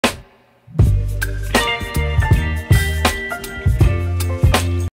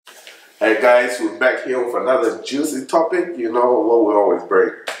Hey guys, we're back here with another juicy topic. You know what we always bring.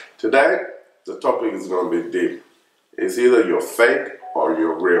 Today, the topic is going to be deep. It's either you're fake or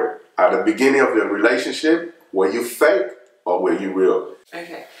you're real. At the beginning of your relationship, were you fake or were you real?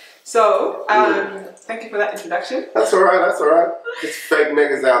 Okay, so thank you for that introduction. That's alright, that's alright. It's fake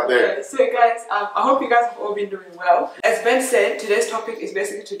niggas out there. Okay, so guys, I hope you guys have all been doing well. As Ben said, today's topic is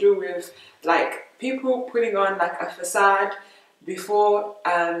basically to do with like people putting on like a facade before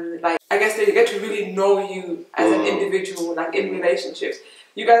like I guess they get to really know you as an individual, like in relationships.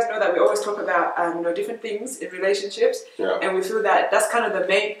 You guys know that we always talk about you know, different things in relationships, and we feel that that's kind of the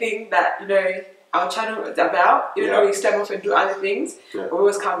main thing that, you know, our channel is about. Even though we stem off and do other things, we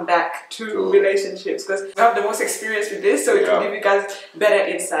always come back to relationships because we have the most experience with this, so we can give you guys better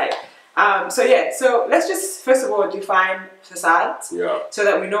insight. So let's just first of all define facades, so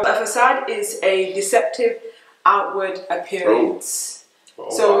that we know a facade is a deceptive outward appearance.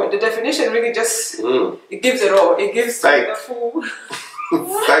 So the definition really just it gives it all. It gives the full.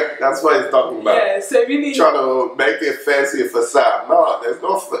 Fake, that's what he's talking about. Yeah, so really trying to make it fancy facade. No, there's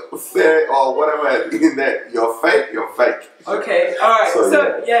no fake or whatever in there. You're fake, you're fake. Okay,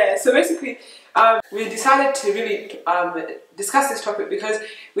 alright. So basically we decided to really discuss this topic because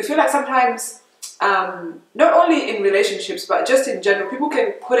we feel like sometimes not only in relationships but just in general, people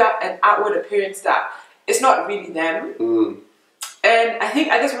can put out an outward appearance that it's not really them. And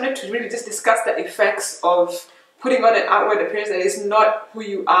I just wanted to really just discuss the effects of putting on an outward appearance that is not who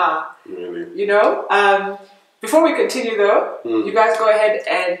you are. Really? You know? Before we continue though, you guys go ahead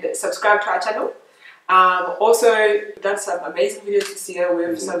and subscribe to our channel. Also, we've done some amazing videos this year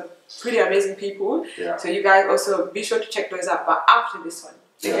with some pretty amazing people. So you guys also be sure to check those out, but after this one.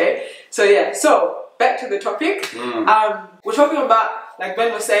 Okay? So back to the topic. We're talking about, like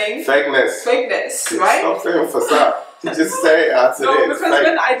Ben was saying, fakeness. Fakeness, right? Stop saying facade. Just say it as it is. No, because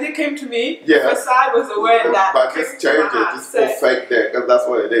when the idea came to me, facade was the word that. But just change it, just put fake there, because that's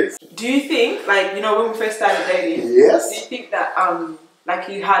what it is. Do you think, like, you know, when we first started dating, do you think that, like,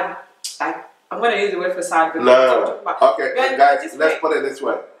 you had, like, I'm going to use the word facade, but okay, guys, let's put it this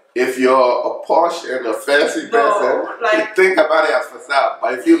way. If you're a posh and a fancy person, you think about it as facade.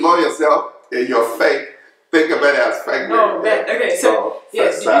 But if you know yourself and you're fake, think about it as fake. Okay, so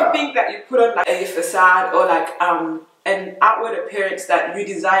yes, do you think that you put on like a facade or like an outward appearance that you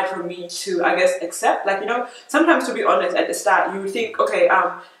desire for me to, I guess, accept? Like, you know, sometimes, to be honest, at the start you think, okay,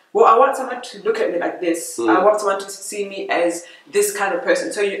 well, I want someone to look at me like this. I want someone to see me as this kind of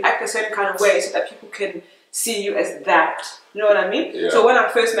person. So you act a certain kind of way so that people can see you as that. You know what I mean? So when I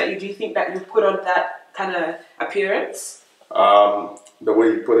first met you, do you think that you put on that kind of appearance? The way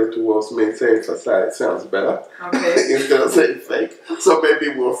you put it towards me, saying facade sounds better. Instead of saying fake. So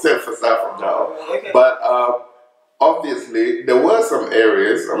maybe we'll say facade from now. But obviously, there were some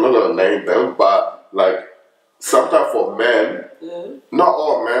areas, I'm not going to name them, but like sometimes for men, not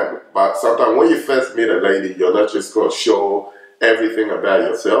all men, but sometimes when you first meet a lady, you're not just going to show everything about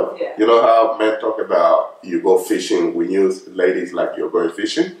yourself. You know how men talk about you go fishing, we use ladies like you're going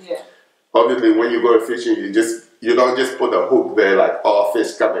fishing. Obviously, when you go fishing, you don't just put a hook there like, oh,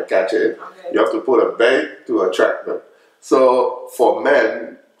 fish come and catch it. You have to put a bait to attract them. So for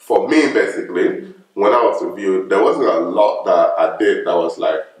men, for me basically, when I was with you, there wasn't a lot that I did that was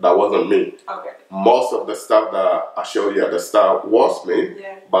like, that wasn't me. Most of the stuff that I showed you at the start was me,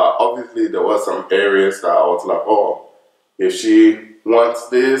 but obviously there were some areas that I was like, oh, if she wants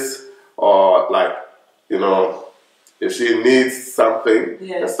this, or like, you know, if she needs something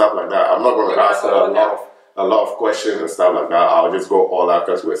and stuff like that, I'm not going to ask her a lot of questions and stuff like that. I'll just go all out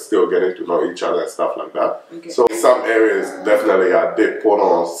because we're still getting to know each other and stuff like that. So in some areas, definitely I did put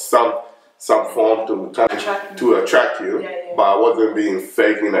on some form to attract you, but I wasn't being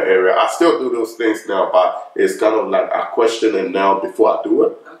fake in the area. I still do those things now, but it's kind of like I question it now before I do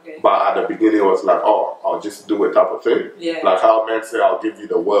it. But at the beginning, it was like, oh, I'll just do it type of thing. Like how men say, I'll give you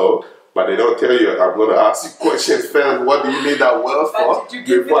the world. But they don't tell you, I'm going to ask you questions first. What do you need that world for? Did you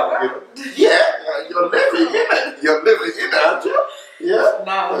give me the world? You're living in it. You're living in it, aren't you?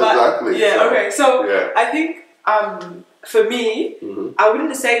 Exactly. Okay. So I think for me, I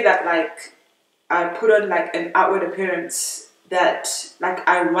wouldn't say that like I put on like an outward appearance that like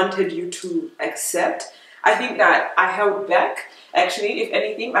I wanted you to accept. I think that I held back, actually, if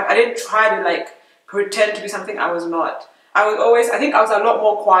anything. Like I didn't try to like pretend to be something I was not. I think I was a lot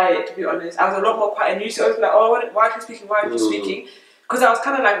more quiet, to be honest. I was a lot more quiet, and you used to always be like, oh, why are you speaking? Why are you speaking? because I was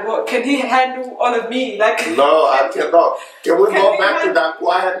kind of like, well, can he handle all of me? Like, no, I cannot. Can we go back to that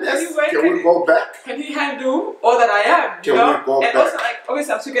quietness? Can we go back? Can he handle all that I am? You know? And also, like,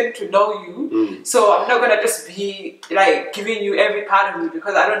 obviously, I'm still getting to know you, so I'm not gonna just be like giving you every part of me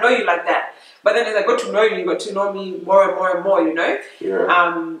because I don't know you like that. But then as I got to know you, you got to know me more and more and more, you know?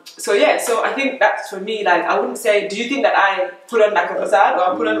 Yeah. So yeah, so I think that's for me, like, I wouldn't say, do you think that I put on like a facade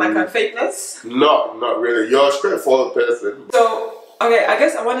or I put on like a fakeness? No, not really. You're a straightforward person. So, okay, I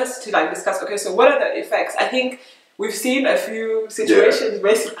guess I want us to like discuss, okay, so what are the effects? I think we've seen a few situations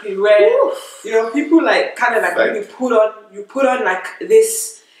basically where, you know, people like kind of like really put on like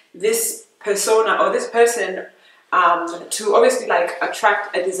this persona or this person to obviously like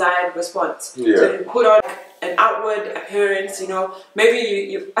attract a desired response. So you put on an outward appearance, you know,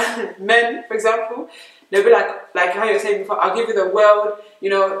 maybe you men, for example, they'll be like how you were saying before, I'll give you the world, you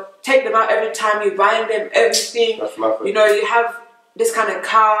know, take them out every time, you're buying them everything. That's nothing. You know, you have this kind of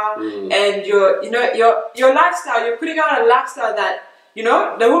car and your lifestyle, you're putting out a lifestyle that, you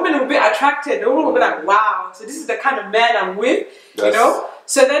know, the woman will be attracted, the woman will be like, wow, so this is the kind of man I'm with, you know?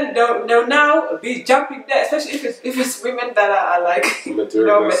 So then they'll now be jumping there, especially if it's women that are like, you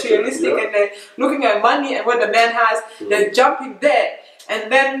know, materialistic and they're looking at money and what the man has, they're jumping there.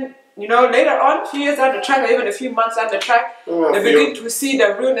 And then, you know, later on, a few years down the track or even a few months down the track, they begin to see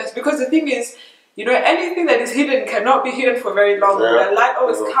the realness. Because the thing is, you know, anything that is hidden cannot be hidden for very long. The light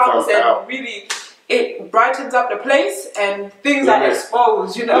always comes and really, it brightens up the place and things are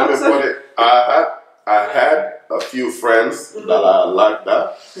exposed, you know. Let me put it, I had a few friends that are like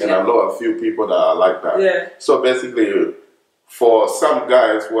that, and I know a few people that are like that. So basically, for some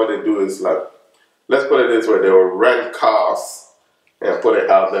guys, what they do is like, let's put it this way, they will rent cars and put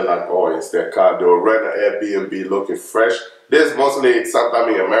it out there like, oh, it's their car. They will rent an Airbnb looking fresh. This mostly sometime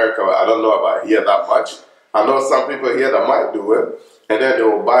in America, I don't know about here that much. I know some people here that might do it, and then they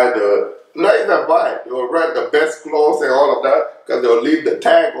will buy not even buy it, they will rent the best clothes and all of that, because they'll leave the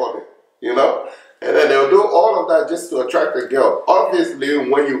tag on it, you know? And then they'll do all of that just to attract a girl. Obviously,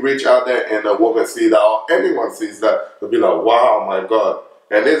 when you reach out there and a woman sees that, or anyone sees that, they'll be like, wow, my God.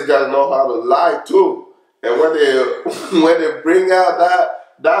 And these guys know how to lie too. And when they bring out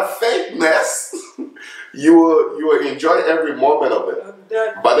that fakeness, you will enjoy every moment of it.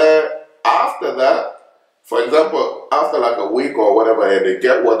 But then after that, for example, after like a week or whatever, and they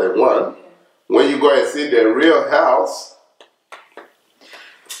get what they want, when you go and see their real house,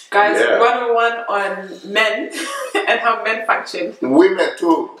 guys, 101 on men and how men function. Women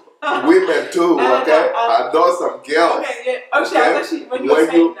too. Women too, okay? I know some girls. Okay, yeah. Actually, I was actually, when you were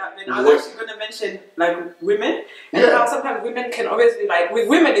saying that, then I was actually going to mention, like, women. And how sometimes women can obviously, like, with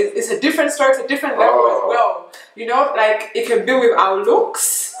women, it's a different story, it's a different level as well. You know, like, it can be with our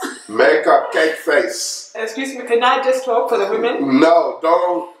looks. Makeup, cake face. Excuse me, can I just talk for the women? No,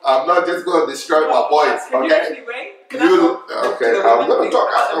 don't. I'm not just going to destroy my boys, can you actually wait? Can I talk? Okay, I'm going to talk.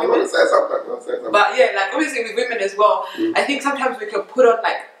 I'm going to say something. But yeah, like, obviously with women as well, I think sometimes we can put on,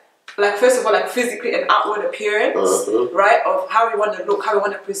 like first of all, like physically an outward appearance, right, of how we want to look, how we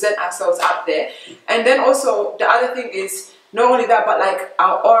want to present ourselves out there. And then also, the other thing is, not only that, but like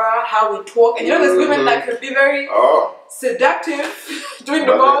our aura, how we talk. And you know, there's women that can be very seductive during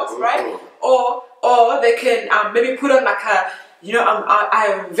the balls, right? Or they can maybe put on like a, you know, I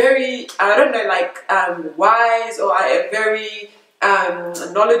am very, I don't know, like wise, or I am very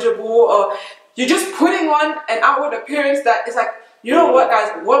knowledgeable, or you're just putting on an outward appearance that is like, you know what,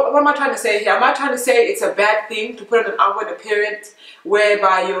 guys, what am I trying to say here? Am I trying to say it's a bad thing to put on an outward appearance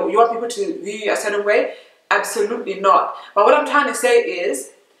whereby you want people to view you a certain way? Absolutely not. But what I'm trying to say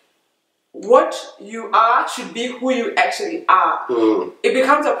is, what you are should be who you actually are. It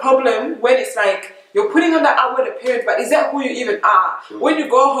becomes a problem when it's like, you're putting on the outward appearance, but is that who you even are? When you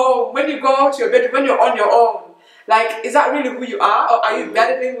go home, when you go to your bedroom, when you're on your own, like, is that really who you are? Or are you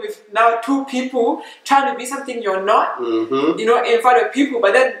battling with now two people trying to be something you're not, you know, in front of people,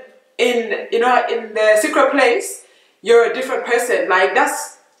 but then in the secret place, you're a different person. Like,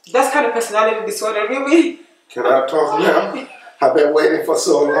 that's kind of personality disorder, really. Can I talk now? I've been waiting for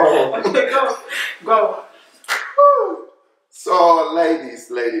so long. Okay, go. So,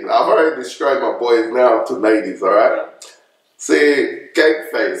 ladies, I've already described my boys now to ladies, alright? See,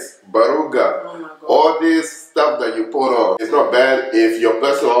 cake face, baruga, all this stuff that you put on, it's not bad if your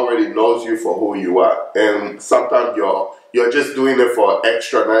person already knows you for who you are. And sometimes you're just doing it for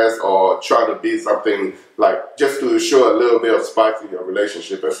extraness or trying to be something, like just to show a little bit of spice in your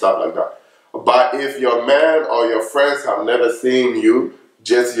relationship and stuff like that. But if your man or your friends have never seen you,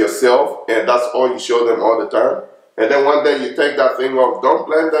 just yourself, and that's all you show them all the time, and then one day you take that thing off, don't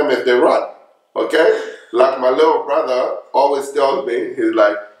blame them if they run. Okay? Like my little brother always tells me, he's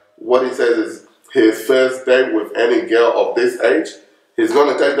like, what he says is his first date with any girl of this age, he's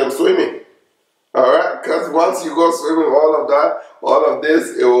going to take them swimming. Alright? Because once you go swimming, all of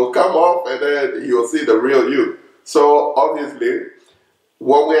this, it will come off and then you'll see the real you. So obviously,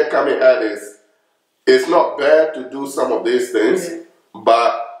 what we're coming at is, it's not bad to do some of these things,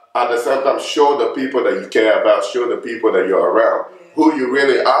 but at the same time, show the people that you care about, show the people that you're around, who you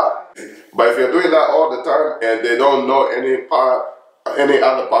really are. But if you're doing that all the time and they don't know any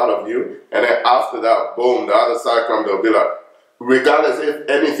other part of you, and then after that, boom, the other side comes, they'll be like, regardless if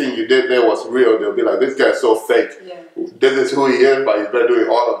anything you did there was real, they'll be like, this guy's so fake. This is who he is, but he's been doing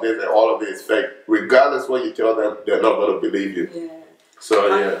all of this and all of this is fake. Regardless what you tell them, they're not going to believe you.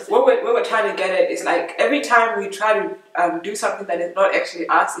 So what we're trying to get at is like every time we try to do something that is not actually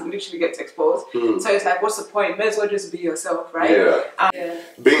us, it literally gets exposed. So it's like, what's the point? May as well just be yourself, right?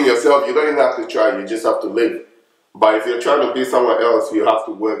 Being yourself, you don't even have to try, you just have to live. But if you're trying to be someone else, you have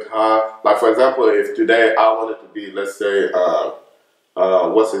to work hard. Like for example, if today I wanted to be, let's say,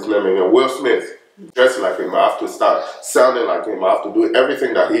 what's his name again? Will Smith. Dress like him, I have to start sounding like him, I have to do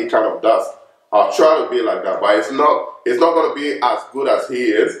everything that he kind of does. I'll try to be like that, but it's not going to be as good as he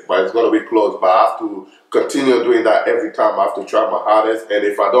is, but it's going to be close. But I have to continue doing that every time. I have to try my hardest, and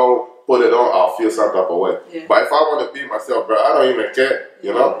if I don't put it on, I'll feel some type of way. But if I want to be myself, bro, I don't even care,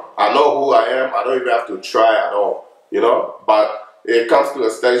 you know? I know who I am, I don't even have to try at all, you know? But it comes to a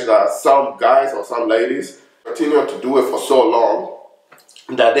stage that some guys or some ladies continue to do it for so long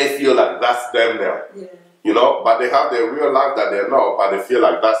that they feel like that's them now. You know, but they have their real life that they know, but they feel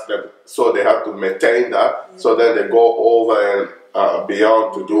like that's them. So they have to maintain that. So then they go over and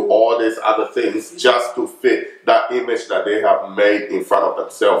beyond to do all these other things just to fit that image that they have made in front of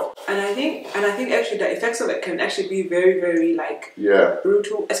themselves. And I think actually the effects of it can actually be very, very like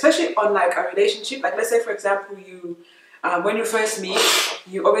brutal, especially on like a relationship. Like let's say for example, you when you first meet,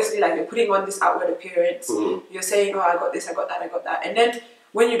 you obviously like you're putting on this outward appearance. You're saying, oh, I got this, I got that, I got that, and then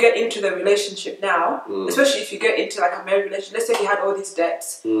when you get into the relationship now, especially if you get into like a married relationship, let's say you had all these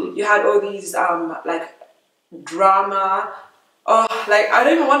debts, you had all these like drama, like I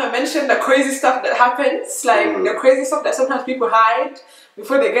don't even want to mention the crazy stuff that happens, like the crazy stuff that sometimes people hide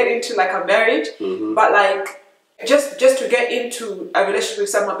before they get into like a marriage, but like just to get into a relationship with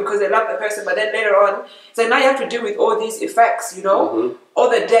someone because they love the person, but then later on, so now you have to deal with all these effects, you know, all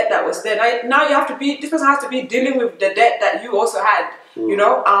the debt that was there. Now you have to be, this person has to be dealing with the debt that you also had. You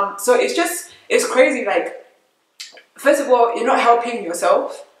know, so it's crazy. Like, first of all, you're not helping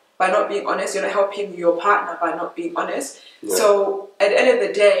yourself by not being honest. You're not helping your partner by not being honest. So at the end of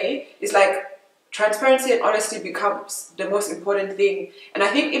the day, it's like transparency and honesty becomes the most important thing. And I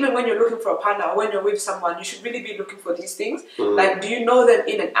think even when you're looking for a partner or when you're with someone, you should really be looking for these things. Like, do you know them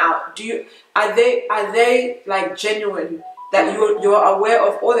in and out? Are they like genuine? That you're aware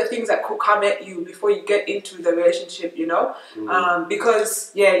of all the things that could come at you before you get into the relationship, you know?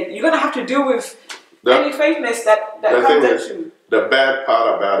 Because, you're going to have to deal with any fakeness that comes at you. The bad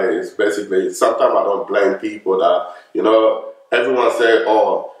part about it is basically, sometimes I don't blame people that, you know, everyone say,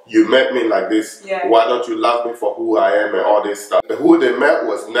 oh, you met me like this, why don't you love me for who I am and all this stuff. Who they met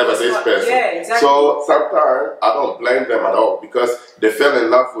was never this person. Exactly. So sometimes I don't blame them at all because they fell in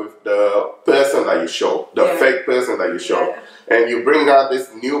love with the person that you show, the fake person that you show. And you bring out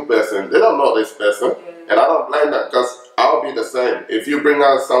this new person, they don't know this person. And I don't blame them because I'll be the same. If you bring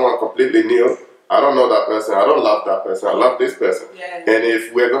out someone completely new, I don't know that person, I don't love that person, I love this person. And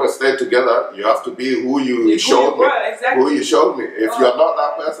if we're going to stay together, you have to be who you showed me. Who you showed me. If you're not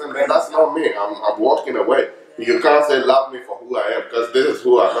that person, then that's not me. I'm walking away. You can't say love me for who I am because this is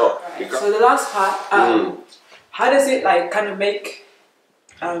who I know. So the last part, how does it like kind of make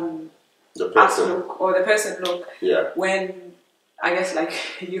the person look or the person look when I guess like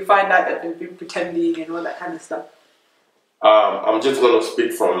you find out that they've been pretending and all that kind of stuff? I'm just going to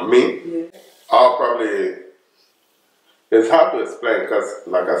speak from me. I'll probably, it's hard to explain because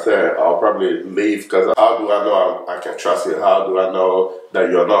like I said, I'll probably leave because how do I know I can trust you? How do I know that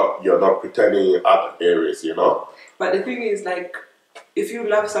you're not pretending in other areas, you know? But the thing is like, if you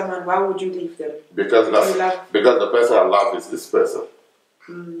love someone, why would you leave them? Because the person I love is this person.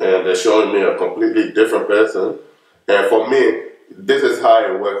 And they're showing me a completely different person. And for me, this is how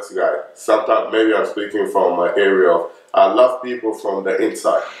it works, guys. Sometimes maybe I'm speaking from an area of, I love people from the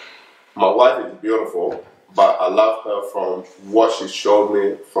inside. My wife is beautiful, but I love her from what she showed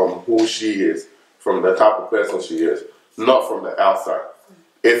me, from who she is, from the type of person she is, not from the outside.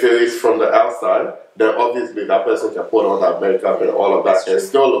 If it is from the outside, then obviously that person can put on that makeup and all of that and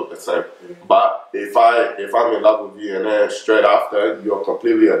still look the same. But if I'm in love with you and then straight after you're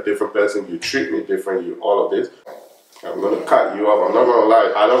completely a different person, you treat me different, you all of this, I'm gonna cut you off. I'm not gonna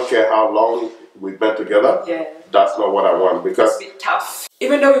lie. I don't care how long we've been together. That's not what I want, because it's a bit tough.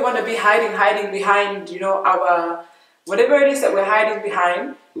 Even though we want to be hiding behind, you know, our whatever it is that we're hiding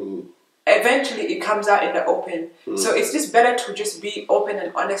behind. Eventually it comes out in the open. So it's just better to just be open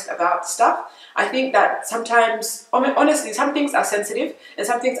and honest about stuff. I think that sometimes, honestly, some things are sensitive and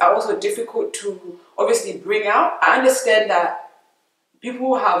some things are also difficult to obviously bring out. I understand that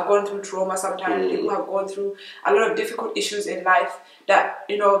people have gone through trauma sometimes, people have gone through a lot of difficult issues in life that,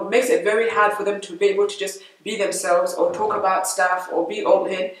 you know, makes it very hard for them to be able to just be themselves or talk about stuff or be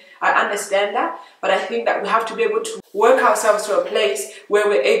open. I understand that, but I think that we have to be able to work ourselves to a place where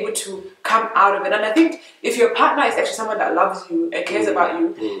we're able to come out of it. And I think if your partner is actually someone that loves you and cares about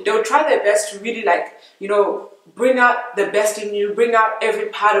you, they will try their best to really, like, you know, bring out the best in you, bring out every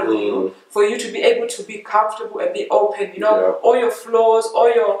part of you for you to be able to be comfortable and be open, you know, all your flaws,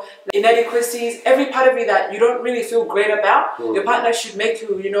 all your inadequacies, every part of you that you don't really feel great about, your partner should make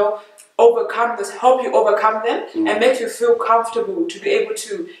you, you know, overcome this, help you overcome them and make you feel comfortable to be able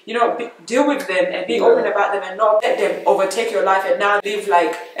to, you know, deal with them and be open about them and not let them overtake your life and now live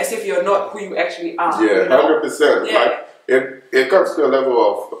like as if you're not who you actually are. Yeah, you know? 100%. Like, it comes to a level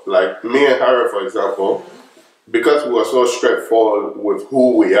of, like, me and Harry, for example, because we were so straightforward with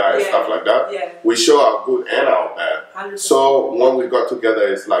who we are and stuff like that, we show our good and our bad. 100%. So when we got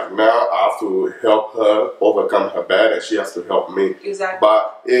together, it's like now I have to help her overcome her bad and she has to help me. Exactly.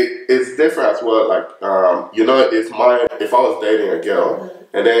 But it's different as well. Like, you know, if I was dating a girl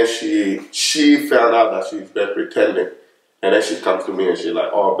and then she found out that she's been pretending, and then she comes to me and she's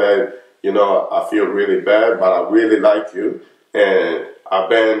like, oh babe, you know, I feel really bad, but I really like you, and I've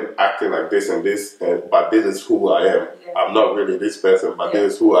been acting like this and this, but this is who I am. I'm not really this person, but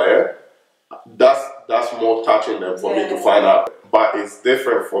this is who I am. That's more touching than for me to find out. But it's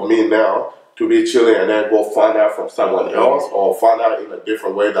different for me now to be chilling and then go find out from someone else or find out in a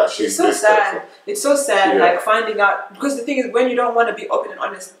different way that she's this person. It's so sad, like finding out, because the thing is, when you don't want to be open and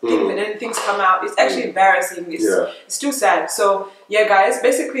honest, and then things come out, it's actually embarrassing. It's too sad. So yeah, guys,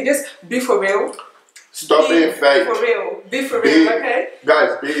 basically just be for real. Stop being fake. For real. Be for real, okay?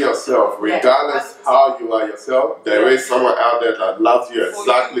 Guys, be yourself. Regardless how you are yourself, there is someone out there that loves you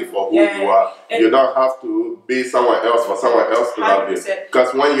exactly for who you are. And you don't have to be someone else for someone else to love you.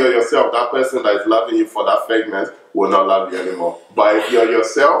 Because when you're yourself, that person that is loving you for that fakeness will not love you anymore. But if you're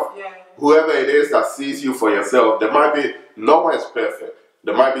yourself, whoever it is that sees you for yourself, there might be, no one is perfect.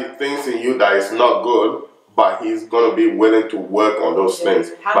 There might be things in you that is not good, but he's going to be willing to work on those things.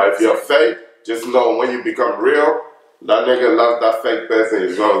 100%. But if you're fake, just know when you become real, that nigga loves that fake person,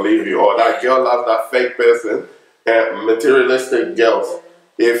 he's gonna leave you. Or that girl loves that fake person. And materialistic girls,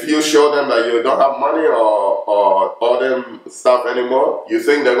 if you show them that you don't have money or all them stuff anymore, you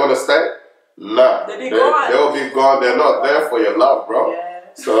think they're gonna stay? Nah, they'll be gone. They're not there for your love, bro.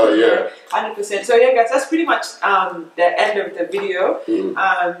 So yeah, 100%. So yeah, guys, that's pretty much the end of the video.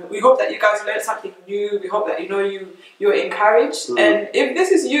 We hope that you guys learned something new. We hope that you're encouraged. And if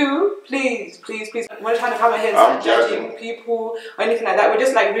this is you, please, we're not trying to come here and start judging people or anything like that. We're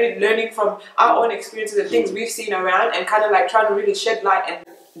just like really learning from our own experiences and things we've seen around, and kind of like trying to really shed light and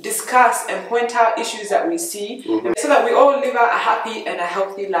discuss and point out issues that we see, so that we all live out a happy and a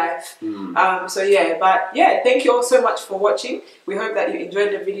healthy life. So yeah, but yeah, thank you all so much for watching. We hope that you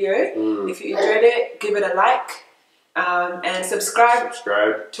enjoyed the video. If you enjoyed it, give it a like, and subscribe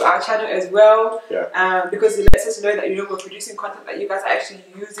to our channel as well, because it lets us know that we're producing content that you guys are actually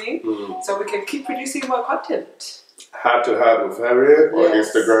using, so we can keep producing more content. Heart to Heart with Harriet or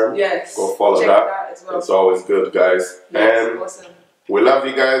Instagram. Go follow that as well. It's always good, guys. And awesome. We love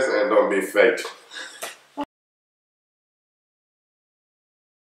you guys, and don't be fake.